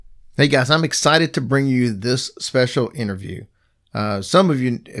Hey guys, I'm excited to bring you this special interview. Some of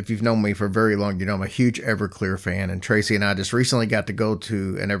you, if you've known me for very long, you know I'm a huge Everclear fan, and Tracy and I just recently got to go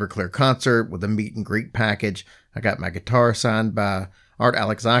to an Everclear concert with a meet and greet package. I got my guitar signed by Art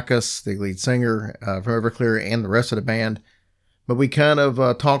Alexakis, the lead singer from Everclear, and the rest of the band. But we kind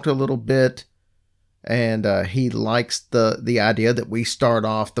of talked a little bit, and he likes the idea that we start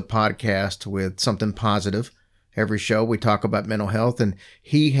off the podcast with something positive. Every show we talk about mental health, and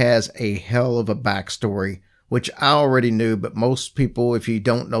he has a hell of a backstory, which I already knew, but most people, if you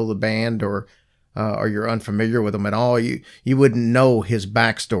don't know the band or you're unfamiliar with them at all, you wouldn't know his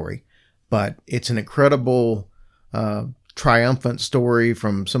backstory. But it's an incredible, triumphant story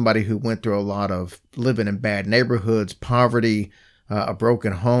from somebody who went through a lot of living in bad neighborhoods, poverty, a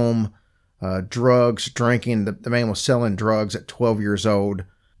broken home, drugs, drinking. The man was selling drugs at 12 years old.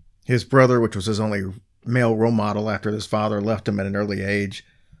 His brother, which was his only male role model after his father left him at an early age,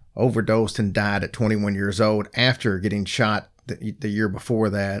 overdosed and died at 21 years old after getting shot the year before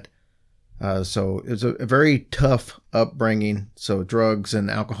that. So it was a very tough upbringing. So drugs and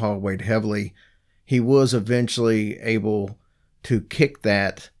alcohol weighed heavily. He was eventually able to kick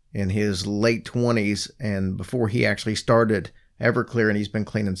that in his late 20s, and before he actually started Everclear, and he's been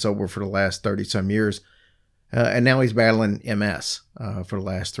clean and sober for the last 30 some years. And now he's battling MS for the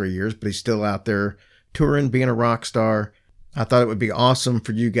last 3 years, but he's still out there touring, being a rock star. I thought it would be awesome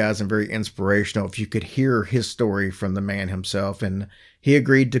for you guys and very inspirational if you could hear his story from the man himself. And he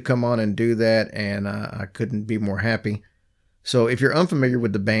agreed to come on and do that, and I couldn't be more happy. So if you're unfamiliar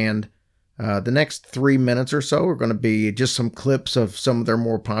with the band, the next 3 minutes or so are going to be just some clips of some of their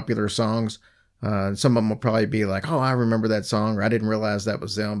more popular songs. Some of them will probably be like, oh, I remember that song, or I didn't realize that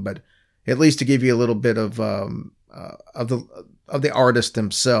was them. But at least to give you a little bit of the artist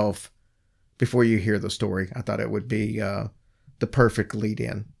himself before you hear the story, I thought it would be the perfect lead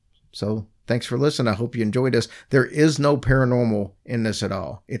in. So thanks for listening. I hope you enjoyed this. There is no paranormal in this at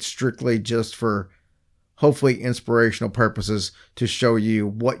all. It's strictly just for hopefully inspirational purposes to show you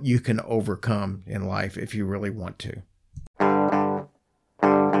what you can overcome in life if you really want to.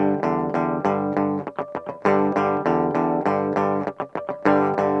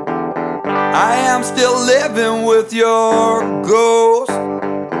 I am still living with your ghost,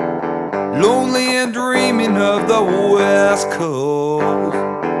 lonely and dreaming of the West Coast.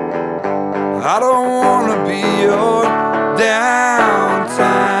 I don't wanna be your downtime.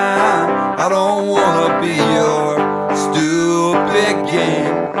 I don't wanna be your stupid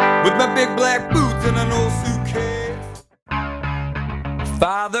game with my big black boots and an old suitcase.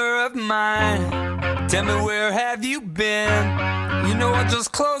 Father of mine, tell me, where have you been? You know, I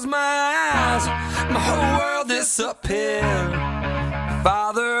just close my eyes, my whole world disappeared.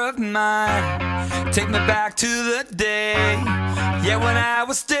 Father of mine, take me back to the day, yeah, when I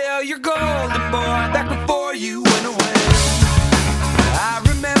was still your golden boy, back before you went away. I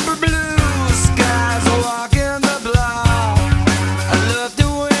remember blue skies walking the block. I loved it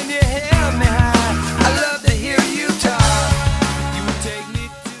when you held me high. I loved to hear you talk. You would take me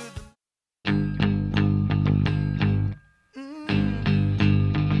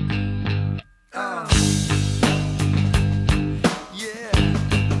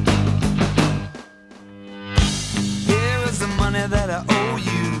that I owe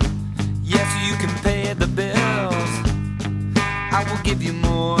you, yes, you can pay the bills. I will give you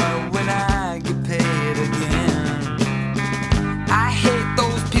more when I get paid again. I hate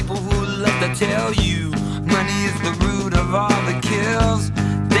those people who love to tell you money is the root of all the kills.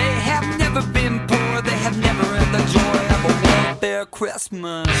 They have never been poor, they have never had the joy of a welfare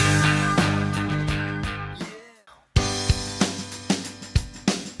Christmas.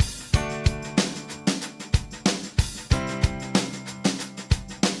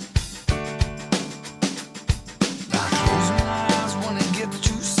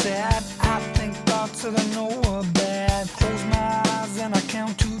 That I know are bad. Close my eyes and I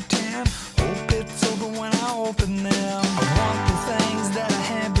count to 10. Hope it's over when I open them. I want the things that I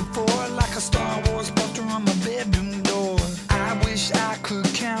had before, like a Star Wars poster on my bedroom door. I wish I could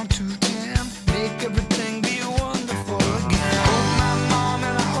count to 10, make everything be wonderful again. I hold my mom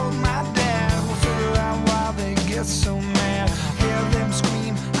and I hold my dad. We'll figure out why they get so mad. I hear them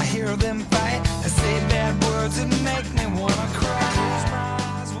scream, I hear them fight. They say bad words that make me wanna cry. Close my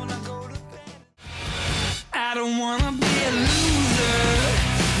eyes when I go to bed. I don't wanna be a loser.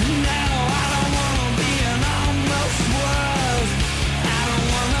 No, I don't wanna be an almost was. I don't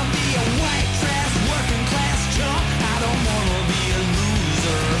wanna be a white trash working class chump. I don't wanna be a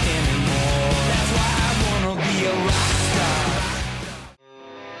loser anymore. That's why I wanna be a rock star.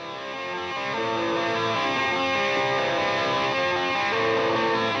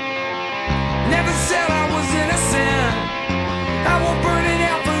 Never said I was innocent. I won't burn it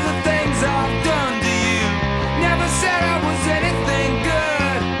out for the things I've done to you. Never said I was anything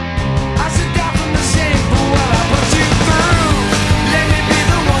good. I should die from the shame for what I put you through. Let me be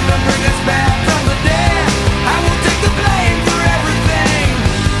the one to bring us back from the dead. I will take the blame for everything.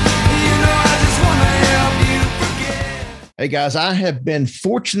 You know I just want to help you forget. Hey guys, I have been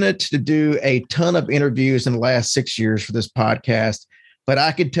fortunate to do a ton of interviews in the last 6 years for this podcast, but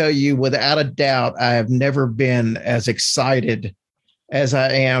I can tell you without a doubt, I have never been as excited as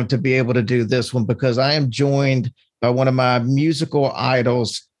I am to be able to do this one, because I am joined by one of my musical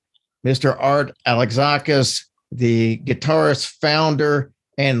idols, Mr. Art Alexakis, the guitarist, founder,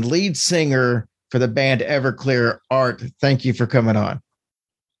 and lead singer for the band Everclear. Art, thank you for coming on.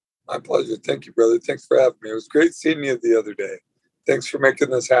 My pleasure. Thank you, brother. Thanks for having me. It was great seeing you the other day. Thanks for making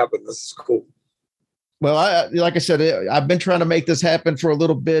this happen. This is cool. Well, like I said, I've been trying to make this happen for a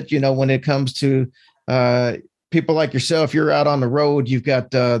little bit. You know, when it comes to people like yourself, you're out on the road. You've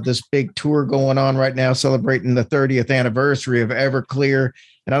got this big tour going on right now, celebrating the 30th anniversary of Everclear.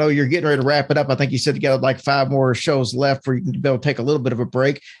 And I know you're getting ready to wrap it up. I think you said you got like 5 more shows left where you can be able to take a little bit of a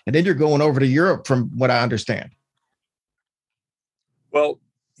break. And then you're going over to Europe, from what I understand. Well,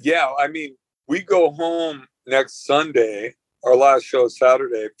 yeah, I mean, we go home next Sunday. Our last show is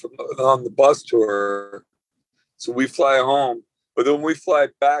Saturday on the bus tour. So we fly home, but then we fly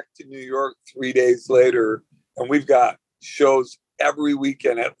back to New York 3 days later, and we've got shows every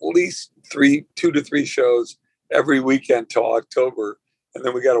weekend, at least 2 to 3 shows every weekend till October. And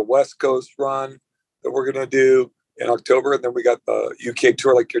then we got a West Coast run that we're going to do in October. And then we got the UK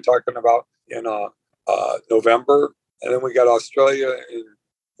tour, like you're talking about, in November. And then we got Australia in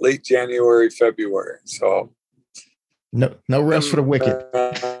late January, February. So no rest for the wicked.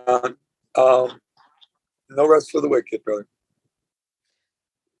 No rest for the wicked, brother.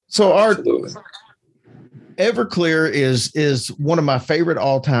 So Art, Absolutely. Everclear is one of my favorite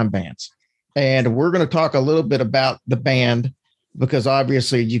all-time bands. And we're going to talk a little bit about the band, because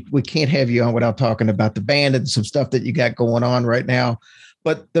obviously we can't have you on without talking about the band and some stuff that you got going on right now.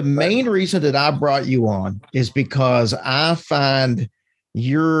 But the main reason that I brought you on is because I find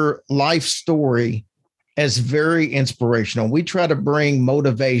your life story as very inspirational. We try to bring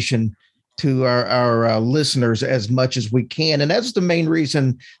motivation to our listeners as much as we can. And that's the main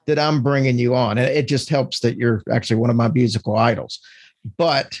reason that I'm bringing you on. And it just helps that you're actually one of my musical idols.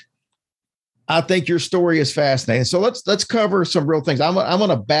 But I think your story is fascinating. So let's cover some real things. I'm going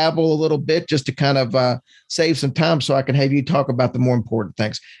to babble a little bit just to kind of save some time so I can have you talk about the more important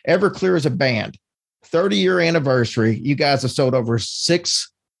things. Everclear is a band. 30-year anniversary. You guys have sold over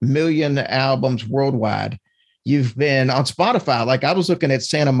 6 million albums worldwide. You've been on Spotify. Like, I was looking at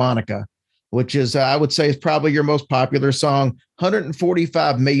Santa Monica, which is, I would say, is probably your most popular song.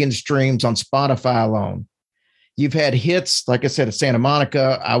 145 million streams on Spotify alone. You've had hits, like I said, at Santa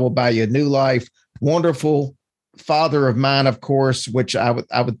Monica, I Will Buy You a New Life, Wonderful, Father of Mine, of course, which I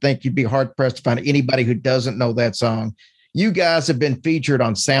would think you'd be hard pressed to find anybody who doesn't know that song. You guys have been featured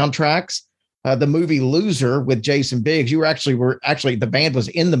on soundtracks. The movie Loser with Jason Biggs, you were actually the band was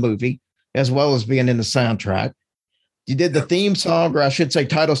in the movie as well as being in the soundtrack. You did the theme song, or I should say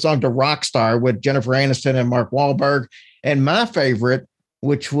title song, to Rockstar with Jennifer Aniston and Mark Wahlberg. And my favorite,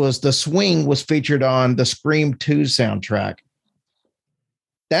 which was The Swing, was featured on the Scream 2 soundtrack.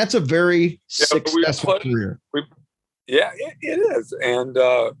 That's a very successful career. It is. And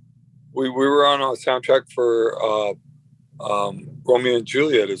we were on a soundtrack for Romeo and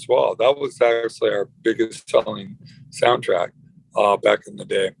Juliet as well. That was actually our biggest selling soundtrack back in the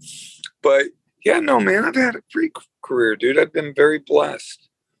day. But yeah, no, man, I've had a great career, dude. I've been very blessed.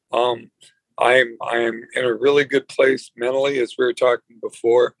 I am in a really good place mentally, as we were talking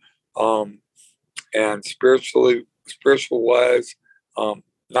before, and spiritual wise,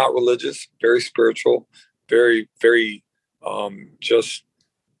 not religious, very spiritual, very, very just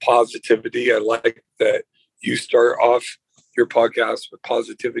positivity. I like that you start off your podcast with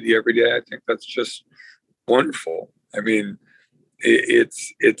positivity every day. I think that's just wonderful. I mean,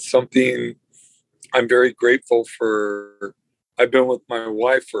 it's something I'm very grateful for. I've been with my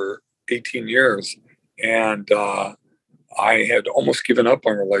wife for 18 years, and I had almost given up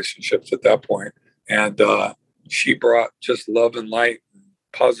on relationships at that point. And she brought just love and light and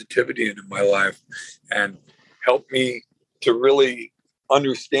positivity into my life and helped me to really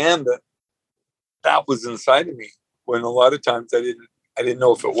understand that was inside of me, when a lot of times I didn't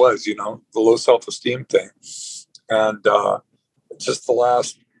know if it was, the low self-esteem thing. And just the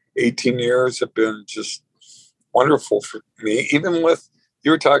last 18 years have been just wonderful for me. Even with,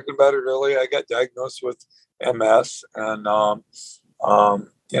 you were talking about it earlier, I got diagnosed with MS, and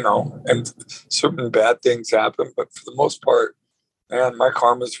and certain bad things happen, but for the most part, man, my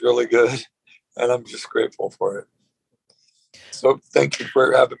karma's really good, and I'm just grateful for it. So thank you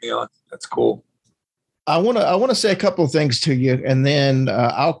for having me on. That's cool. I want to say a couple of things to you, and then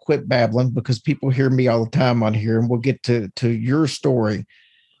I'll quit babbling because people hear me all the time on here, and we'll get to your story.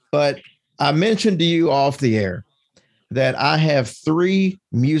 But I mentioned to you off the air that I have 3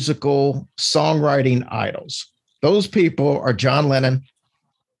 musical songwriting idols. Those people are John Lennon,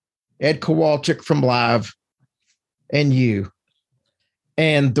 Ed Kowalczyk from Live, and you.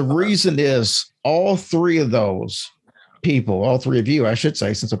 And the reason is all 3 of those people, all 3 of you, I should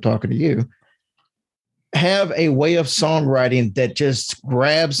say, since I'm talking to you, have a way of songwriting that just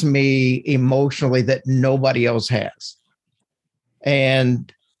grabs me emotionally that nobody else has.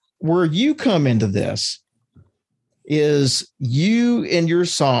 And where you come into this is you in your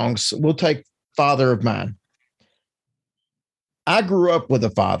songs. We'll take Father of Mine. I grew up with a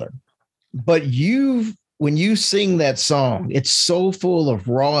father, but when you sing that song, it's so full of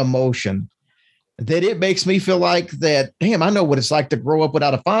raw emotion that it makes me feel like that, damn, I know what it's like to grow up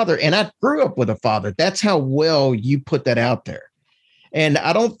without a father. And I grew up with a father. That's how well you put that out there. And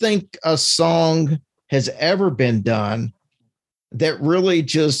I don't think a song has ever been done that really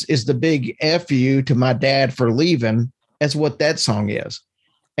just is the big F you to my dad for leaving as what that song is.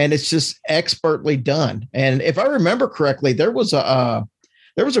 And it's just expertly done. And if I remember correctly, there was a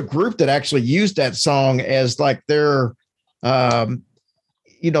group that actually used that song as like their, the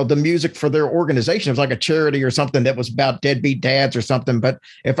music for their organization. It was like a charity or something that was about deadbeat dads or something. But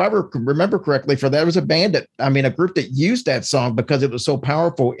if I remember correctly, there was a group that used that song because it was so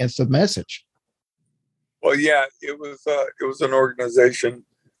powerful. It's the message. Well, yeah, it was an organization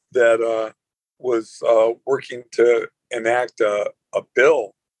that was working to enact a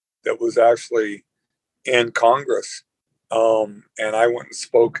bill that was actually in Congress. And I went and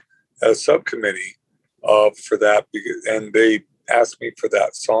spoke at a subcommittee for that, and they asked me for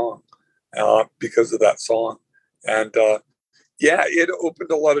that song because of that song. And it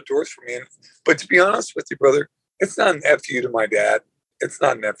opened a lot of doors for me. But to be honest with you, brother, it's not an F you to my dad. It's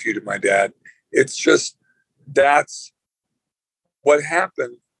not an F you to my dad. It's just, that's what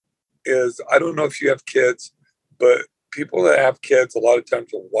happened. Is, I don't know if you have kids, but people that have kids a lot of times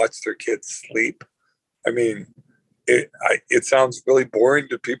will watch their kids sleep. I mean, it sounds really boring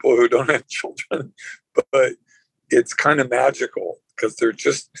to people who don't have children, but it's kind of magical because they're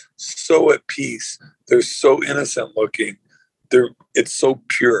just so at peace. They're so innocent looking. It's so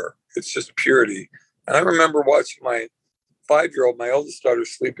pure. It's just purity. And I remember watching my 5-year-old, my oldest daughter,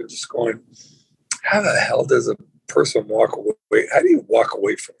 sleep and just going, how the hell does a person walk away? How do you walk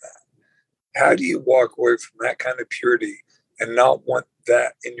away from that? How do you walk away from that kind of purity and not want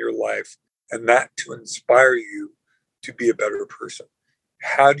that in your life and that to inspire you to be a better person?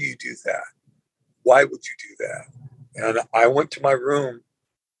 How do you do that? Why would you do that? And I went to my room.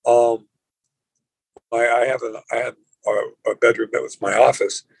 I had a bedroom that was my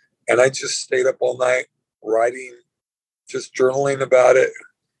office, and I just stayed up all night writing, just journaling about it.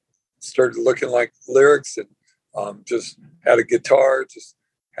 Started looking like lyrics, and just had a guitar, just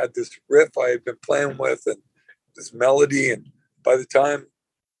had this riff I had been playing with and this melody. And by the time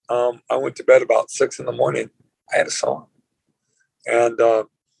I went to bed about 6 a.m, I had a song. And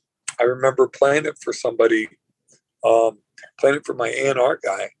I remember playing it for somebody, playing it for my A&R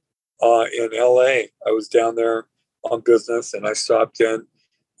guy in LA. I was down there on business, and I stopped in,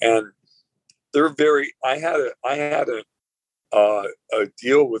 and I had a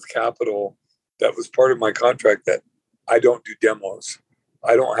deal with Capitol that was part of my contract that I don't do demos.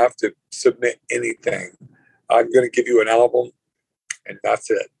 I don't have to submit anything. I'm going to give you an album, and that's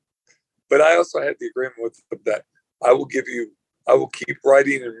it. But I also had the agreement with them that I will keep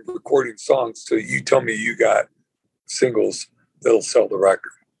writing and recording songs till you tell me you got singles that'll sell the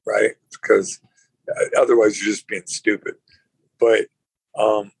record, right? Because otherwise you're just being stupid. But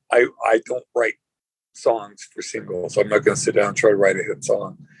I don't write songs for singles. I'm not going to sit down and try to write a hit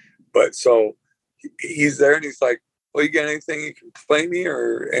song. But so he's there, and he's like, well, you got anything you can play me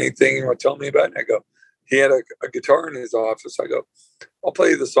or anything you want to tell me about? And I go, he had a guitar in his office. I go, I'll play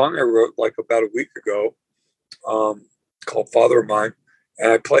you the song I wrote like about a week ago called Father of Mine.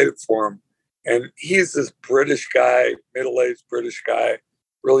 And I played it for him. And he's this British guy, middle-aged British guy,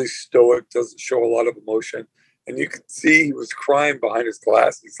 really stoic, doesn't show a lot of emotion. And you could see he was crying behind his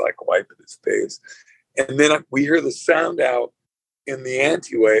glasses. He's like wiping his face. And then we hear the sound out in the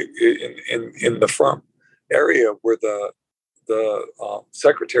anteway in the front area where the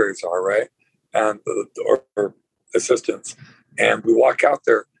secretaries are, right? And or assistants. And we walk out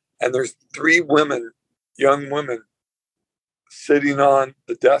there, and there's 3 women, young women, sitting on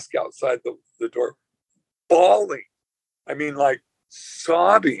the desk outside the door, bawling. I mean, like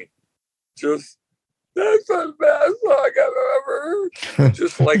sobbing. Just, that's the best song I've ever heard.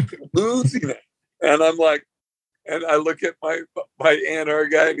 Just like losing it. And I'm like, and I look at my A&R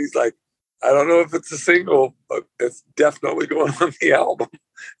guy, and he's like, I don't know if it's a single, but it's definitely going on the album.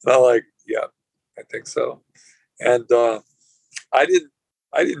 And I'm like, yeah, I think so. And I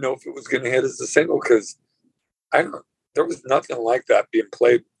didn't know if it was going to hit as a single, because there was nothing like that being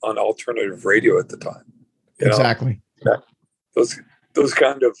played on alternative radio at the time. You know? Exactly. Yeah. Those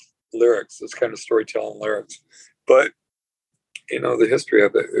kind of lyrics, those kind of storytelling lyrics. But the history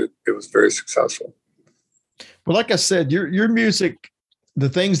of it was very successful. Well, like I said, your music, the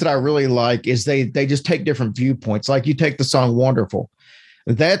things that I really like is they just take different viewpoints. Like you take the song Wonderful.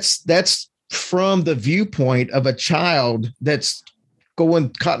 That's from the viewpoint of a child that's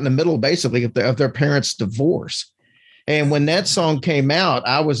caught in the middle, basically, of their parents' divorce. And when that song came out,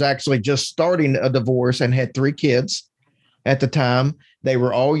 I was actually just starting a divorce and had 3 kids at the time. They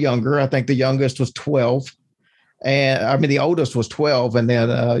were all younger. I think the youngest was 12. And I mean, the oldest was 12. And then,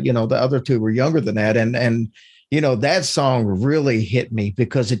 the other 2 were younger than that. And that song really hit me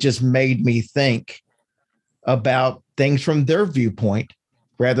because it just made me think about things from their viewpoint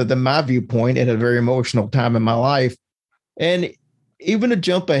rather than my viewpoint at a very emotional time in my life. And even to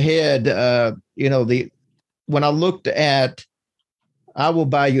jump ahead, when I looked at I Will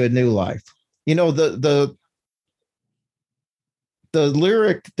Buy You a New Life, the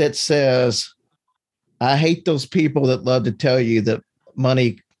lyric that says, I hate those people that love to tell you that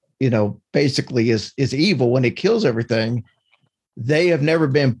money, basically is evil when it kills everything. They have never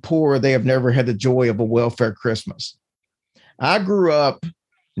been poor. They have never had the joy of a welfare Christmas. I grew up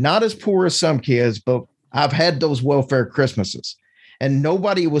not as poor as some kids, but I've had those welfare Christmases, and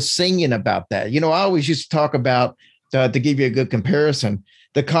nobody was singing about that. I always used to talk about, to give you a good comparison,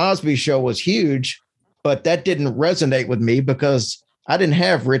 the Cosby Show was huge, but that didn't resonate with me because I didn't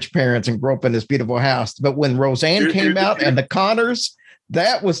have rich parents and grew up in this beautiful house. But when Roseanne came out and the Connors,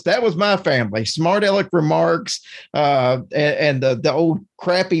 that was my family. Smart aleck remarks, and the old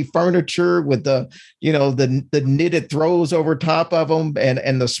crappy furniture with the knitted throws over top of them,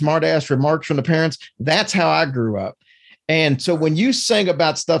 and the smart ass remarks from the parents. That's how I grew up. And so when you sing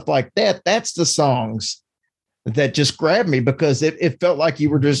about stuff like that, that's the songs that just grabbed me, because it felt like you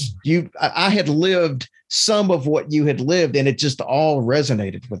were just I had lived some of what you had lived, and it just all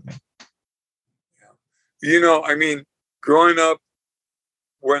resonated with me. I mean, growing up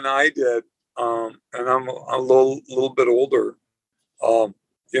when I did, and I'm a little bit older,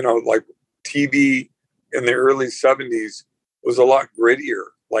 like TV in the early 70s was a lot grittier,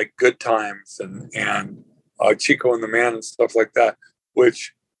 like Good Times and Chico and the Man and stuff like that,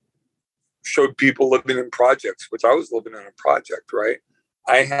 which showed people living in projects, which I was living in a project, right?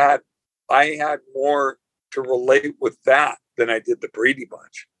 I had more to relate with that than I did the Brady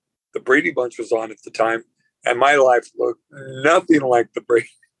Bunch. The Brady Bunch was on at the time, and my life looked nothing like the Brady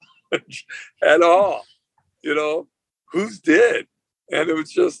Bunch at all. Whose did? And it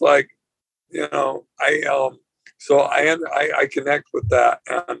was just like, so I connect with that.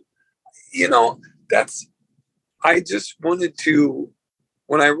 And, I just wanted to,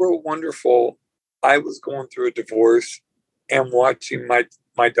 when I wrote Wonderful, I was going through a divorce and watching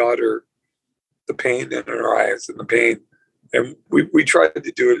my daughter, the pain in her eyes and the pain. And we tried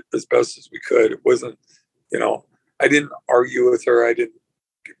to do it as best as we could. It wasn't, I didn't argue with her. I didn't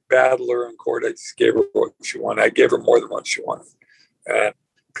battle her in court. I just gave her what she wanted. I gave her more than what she wanted. And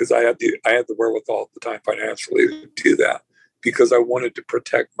because I had the wherewithal at the time financially to do that, because I wanted to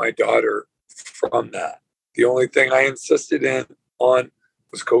protect my daughter from that. The only thing I insisted on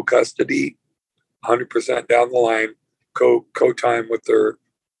was co-custody, 100% down the line, co-time with her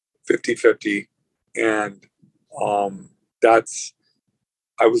 50-50. And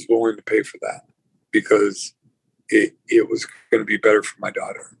I was willing to pay for that because it was going to be better for my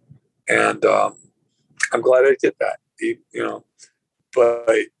daughter. And I'm glad I did that,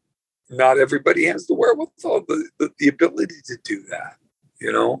 but not everybody has the wherewithal, the ability to do that.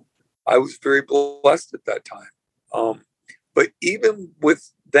 I was very blessed at that time. But even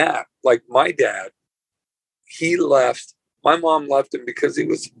with that, like my dad, my mom left him because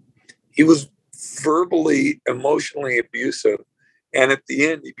he was verbally, emotionally abusive. And at the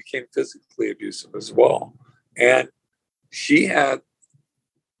end, he became physically abusive as well. And she had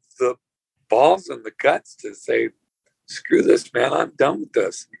the balls and the guts to say, screw this, man. I'm done with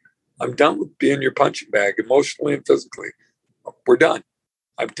this. I'm done with being your punching bag, emotionally and physically. We're done.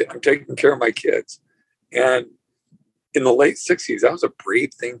 I'm taking care of my kids. And in the late 60s, that was a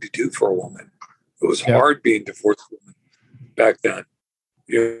brave thing to do for a woman. It was hard being a divorced woman back then.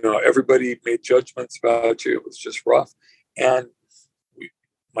 Everybody made judgments about you. It was just rough. And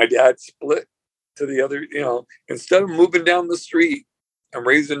my dad split to the other, instead of moving down the street and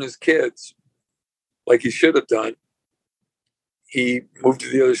raising his kids like he should have done, he moved to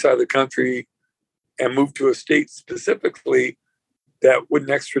the other side of the country and moved to a state specifically that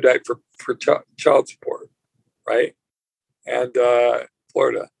wouldn't extradite for child support, right? And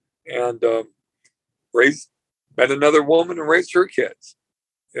Florida. And met another woman and raised her kids,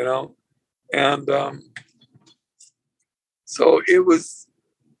 And so it was,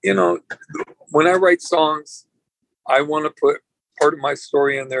 when I write songs, I want to put part of my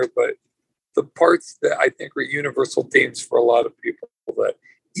story in there, but the parts that I think are universal themes for a lot of people, that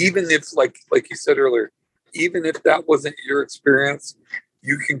even if, like you said earlier, even if that wasn't your experience,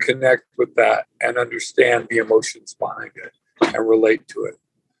 you can connect with that and understand the emotions behind it and relate to it.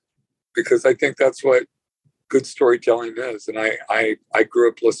 Because I think that's what good storytelling is. And I grew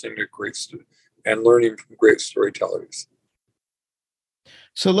up listening to and learning from great storytellers.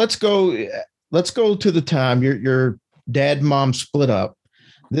 So let's go to the time your dad and mom split up.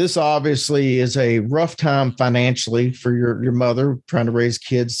 This obviously is a rough time financially for your mother, trying to raise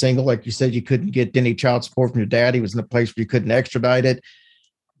kids single. Like you said, you couldn't get any child support from your dad. He was in a place where you couldn't extradite it.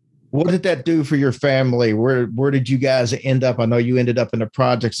 What did that do for your family? Where did you guys end up? I know you ended up in the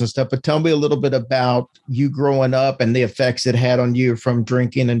projects and stuff, but tell me a little bit about you growing up and the effects it had on you from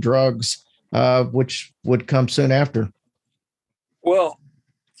drinking and drugs, which would come soon after. Well,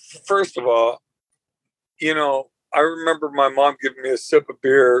 first of all, I remember my mom giving me a sip of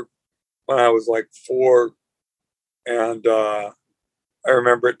beer when I was like 4. And I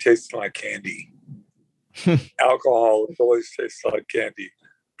remember it tasting like candy. Alcohol has always tasted like candy.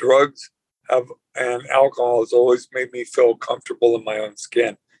 Drugs and alcohol has always made me feel comfortable in my own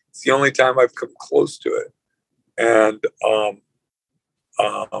skin. It's the only time I've come close to it. And,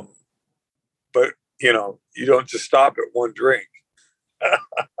 but you don't just stop at one drink.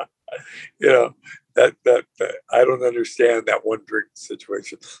 That I don't understand that one drink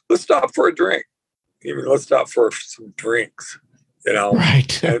situation. Let's stop for a drink. Let's stop for some drinks,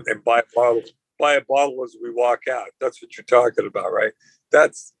 right. and buy a bottle as we walk out. That's what you're talking about, right?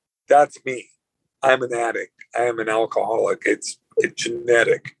 That's me. I'm an addict. I am an alcoholic. It's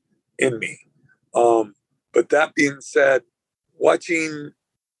genetic in me. But that being said, watching,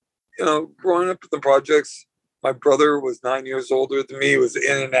 growing up in the projects, my brother was 9 years older than me. He was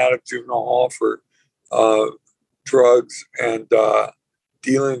in and out of juvenile hall for drugs and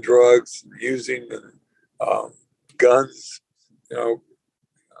dealing drugs, using guns. My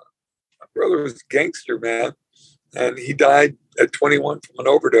brother was a gangster, man. And he died at 21 from an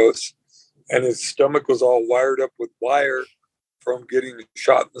overdose. And his stomach was all wired up with wire from getting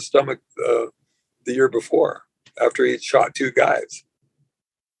shot in the stomach the year before, after he had shot 2 guys.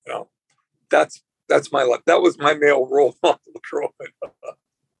 That's my life. That was my male role model growing up.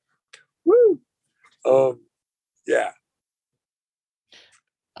 Woo! Yeah.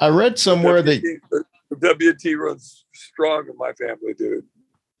 I read somewhere the WT runs strong in my family, dude.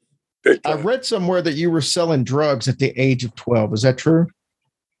 I read somewhere that you were selling drugs at the age of 12. Is that true?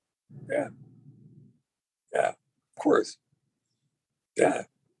 Yeah. Yeah, of course. Yeah.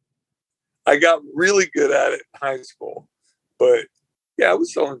 I got really good at it in high school, but yeah, I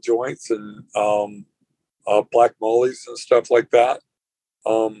was selling joints and black mollies and stuff like that.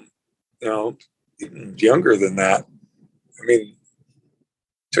 Even younger than that.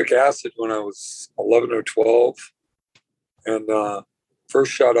 Took acid when I was 11 or 12, and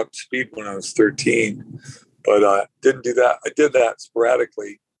first shot up speed when I was 13, but didn't do that. I did that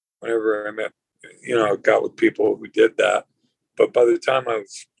sporadically whenever I met, got with people who did that. But by the time I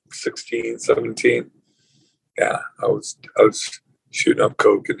was 16, 17, yeah, I was shooting up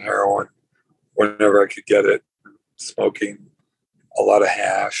coke and heroin whenever I could get it, smoking a lot of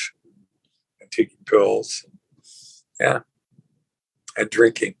hash and taking pills. Yeah. And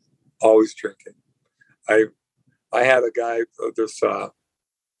drinking, always drinking. I had a guy, this guy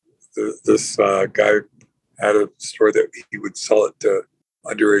had a store that he would sell it to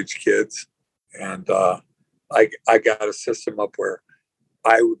underage kids. And I got a system up where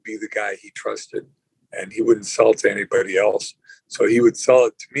I would be the guy he trusted and he wouldn't sell to anybody else. So he would sell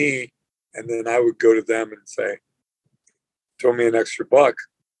it to me, and then I would go to them and say, throw me an extra $1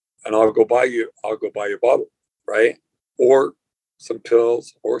 and I'll go buy you a bottle, right? Or some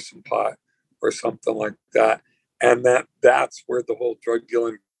pills or some pot or something like that. And that's where the whole drug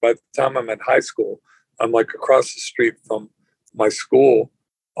dealing, by the time I'm in high school, I'm like across the street from my school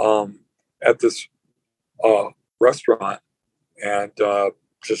at this restaurant, and I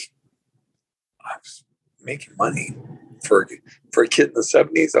was making money. for a kid in the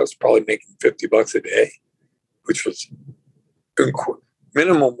 70s, I was probably making $50 a day, which was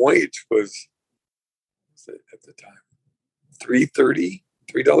minimum wage was at the time $3.30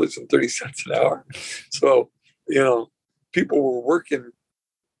 an hour. So, people were working,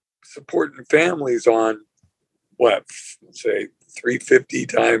 supporting families on what, say $350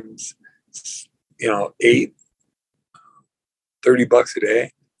 times, $8, $30 a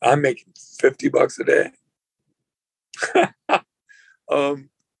day. I'm making $50 a day.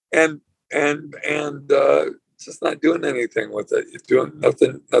 And just not doing anything with it. You're doing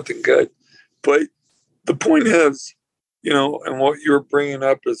nothing good. But the point is, and what you're bringing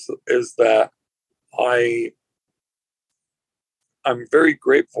up is that I'm very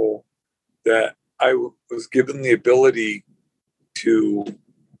grateful that I was given the ability to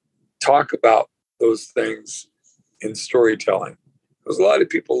talk about those things in storytelling. Because a lot of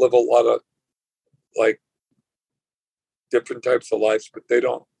people live a lot of different types of lives, but they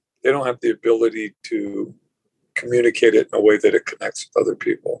don't have the ability to communicate it in a way that it connects with other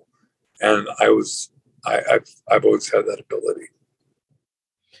people. And I've always had that ability.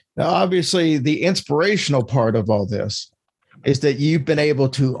 Now, obviously, the inspirational part of all this is that you've been able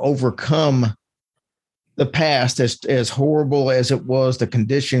to overcome the past, as horrible as it was. The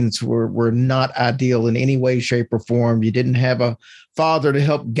conditions were not ideal in any way, shape, or form. You didn't have a father to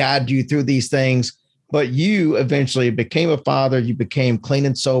help guide you through these things, but you eventually became a father. You became clean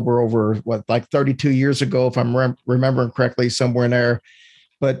and sober over 32 years ago, if I'm remembering correctly, somewhere in there.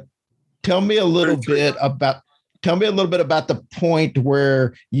 But tell me a little bit about the point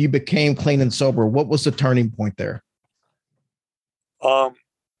where you became clean and sober. What was the turning point there?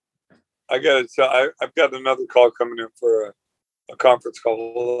 I got to tell, I've got another call coming in for a conference call.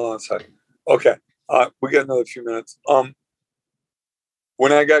 Hold on a second. Okay. We got another few minutes.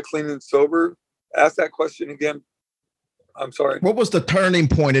 When I got clean and sober, ask that question again. I'm sorry. What was the turning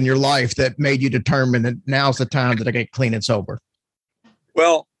point in your life that made you determine that now's the time that I get clean and sober?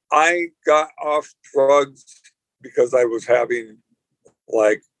 Well, I got off drugs because I was having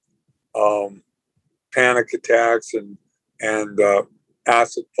panic attacks and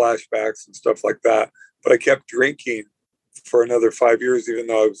acid flashbacks and stuff like that. But I kept drinking for another 5 years, even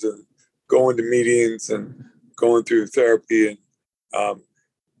though I was going to meetings and going through therapy. And,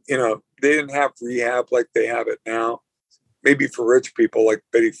 they didn't have rehab like they have it now. Maybe for rich people like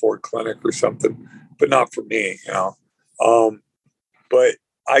Betty Ford Clinic or something, but not for me, But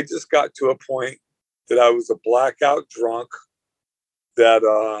I just got to a point that I was a blackout drunk that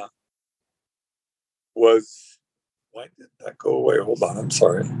was... Why did that go away? Hold on, I'm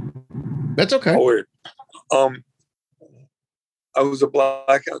sorry. That's okay. Oh, weird. I was a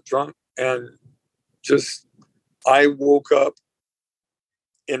blackout drunk, and I woke up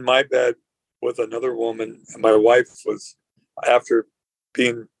in my bed with another woman, and my wife was, after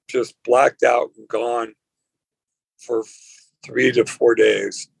being just blacked out and gone for 3 to 4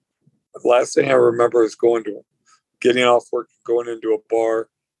 days. The last thing I remember is getting off work, going into a bar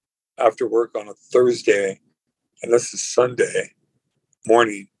after work on a Thursday. And this is Sunday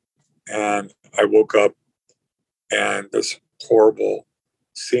morning. And I woke up and this horrible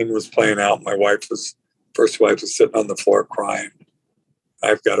scene was playing out. My first wife was sitting on the floor crying.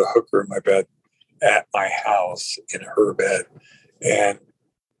 I've got a hooker in my bed at my house in her bed. And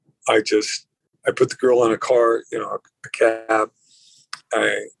I put the girl in a car, a cab.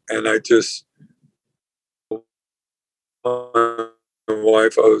 My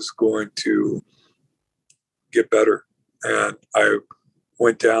wife, I was going to get better. And I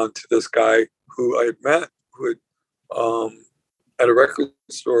went down to this guy who I had met, at a record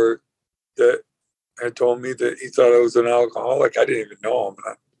store, that had told me that he thought I was an alcoholic. I didn't even know him.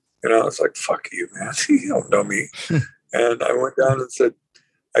 It's like, fuck you, man. You don't know me. And I went down and said,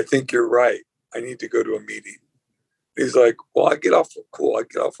 I think you're right. I need to go to a meeting. He's like, well, I get off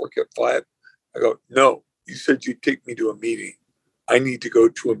work at 5. I go, no, you said you'd take me to a meeting. I need to go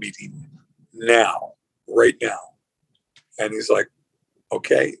to a meeting now, right now. And he's like,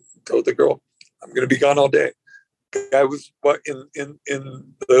 okay. Told the girl, I'm going to be gone all day. I was in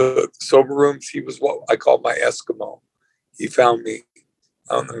the sober rooms. He was what I call my Eskimo. He found me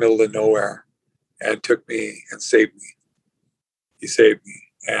out in the middle of nowhere and took me and saved me. He saved me.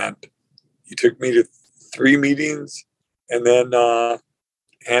 And he took me to 3 meetings and then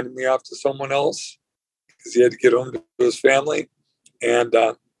handed me off to someone else because he had to get home to his family. And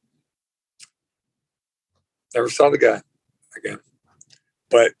never saw the guy again.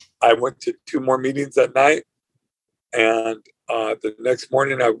 But I went to 2 more meetings that night. And the next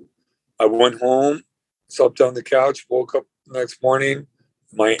morning, I went home, slept on the couch, woke up the next morning.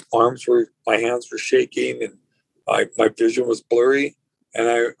 My hands were shaking, and my vision was blurry,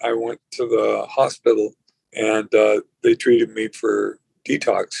 and I went to the hospital, and they treated me for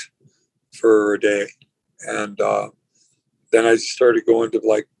detox for a day. And then I started going to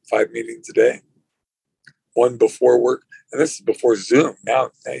like 5 meetings a day, one before work. And this is before Zoom.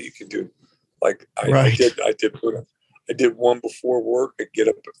 Now you can do like I did one before work. I'd get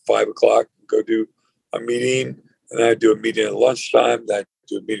up at 5 o'clock and go do a meeting, and then I'd do a meeting at lunchtime. Then I'd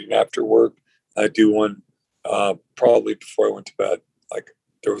do a meeting after work. I'd do one probably before I went to bed. Like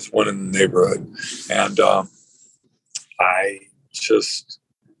there was one in the neighborhood, and I just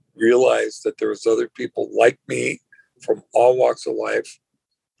realized that there was other people like me from all walks of life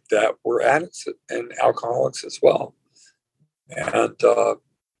that were addicts and alcoholics as well. And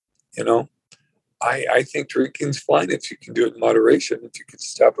you know, I think drinking's fine if you can do it in moderation. If you can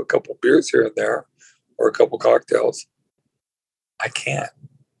just have a couple beers here and there, or a couple cocktails. I can't.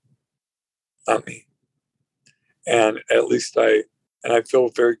 Not me. And at least I feel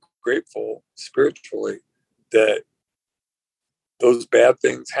very grateful spiritually that those bad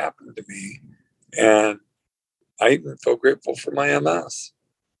things happened to me. And I even feel grateful for my MS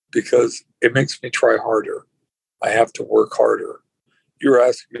because it makes me try harder. I have to work harder. You were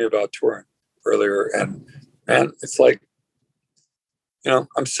asking me about touring earlier, and man, it's like, you know,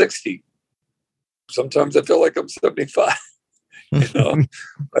 I'm 60. Sometimes I feel like I'm 75. You know,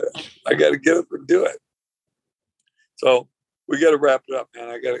 but I got to get up and do it. So we got to wrap it up, man.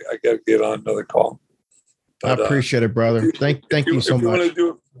 I got to get on another call. But, I appreciate it, brother. Thank you so much.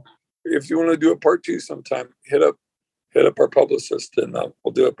 If you want to do a part 2 sometime, hit up our publicist, and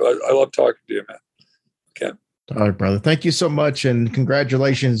we'll do it. But I love talking to you, man. Okay. All right, brother. Thank you so much, and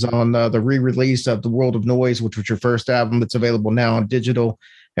congratulations on the re-release of The World of Noise, which was your first album. It's available now on digital.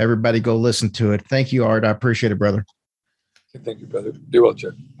 Everybody go listen to it. Thank you, Art. I appreciate it, brother. Thank you, brother. Do well,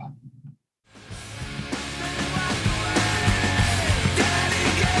 Jeff.